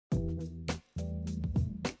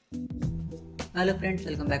Hello friends,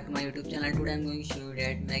 welcome back to my YouTube channel. Today I'm going to show you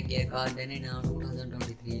that MacGyver car done in now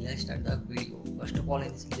 2023. Let's start the video. First of all, in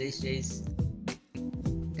this list is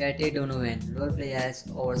Tate Donovan, roleplay as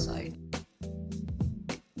Oversight.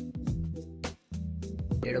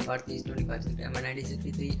 Date of birth is 25 September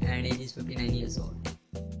 1963 and age is 59 years old.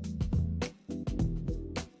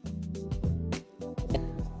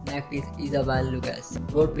 Next is Isabel Lucas,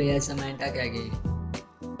 roleplay as Samantha Kage.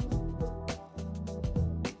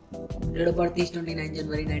 Date of birth is 29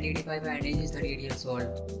 January 1985 and age is 38 years old.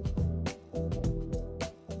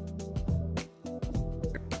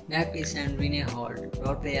 Next is Sandrine Holt,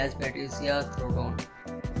 roleplay as Patricia Thornton.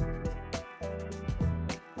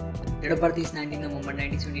 Date of birth is 19 November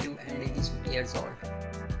 1972 and age is 50 years old.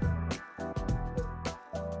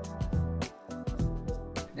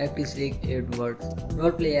 Next is Rick Edwards,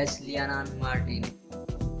 roleplay as Liana Martin.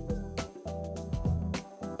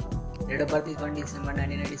 Date of birth is 1 December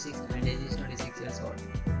 1996 and age is 26 years old.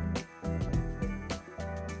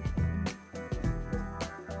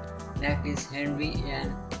 Next is Henry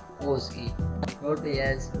Ian Oski, roleplay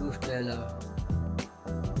as Bruce Taylor.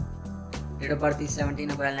 Date of birth is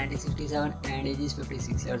 17 April 1967 and age is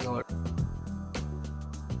 56 years old.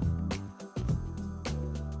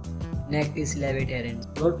 Next is Levi Terrence,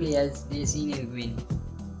 roleplay as Jesse Irwin.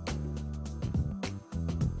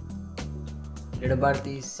 Date of birth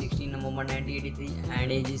is 16 November 1983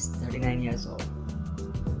 and age is 39 years old.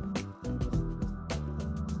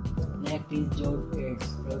 Next is George Bates,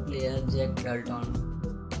 roleplay as Jack Dalton.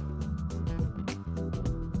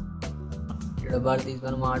 Date of birth is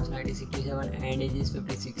 1 March 1967 and age is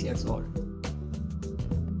 56 years old.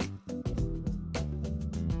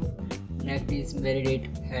 Next is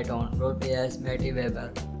Meredith Hatton, roleplay as Matty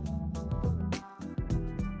Weber.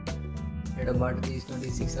 Date of birth is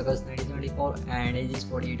 26 August 1924 and age is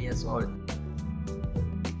 48 years old.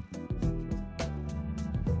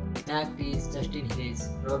 Next is Justin Hayes,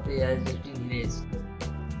 roleplay as Justin Hayes.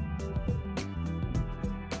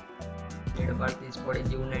 Date of birth is 14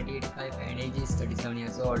 June 1985 and age is 37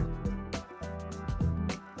 years old.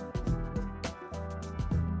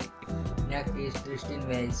 Next is Tristan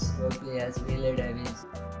Wells, roleplay as Riley Davis.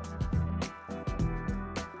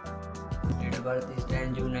 Date of birth is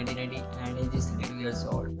 10 June 1990 and age is 32 years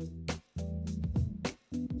old.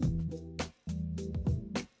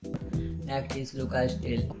 Next is Lucas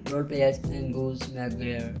Steele, roleplay as Angus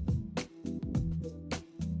MacGyver.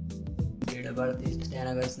 Date of birth is 10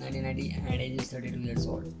 August 1990 and age is 32 years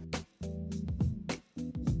old.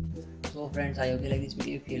 So friends, I hope you like this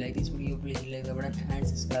video. If you like this video, please like the button and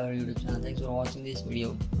subscribe our YouTube channel. Thanks for watching this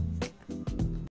video.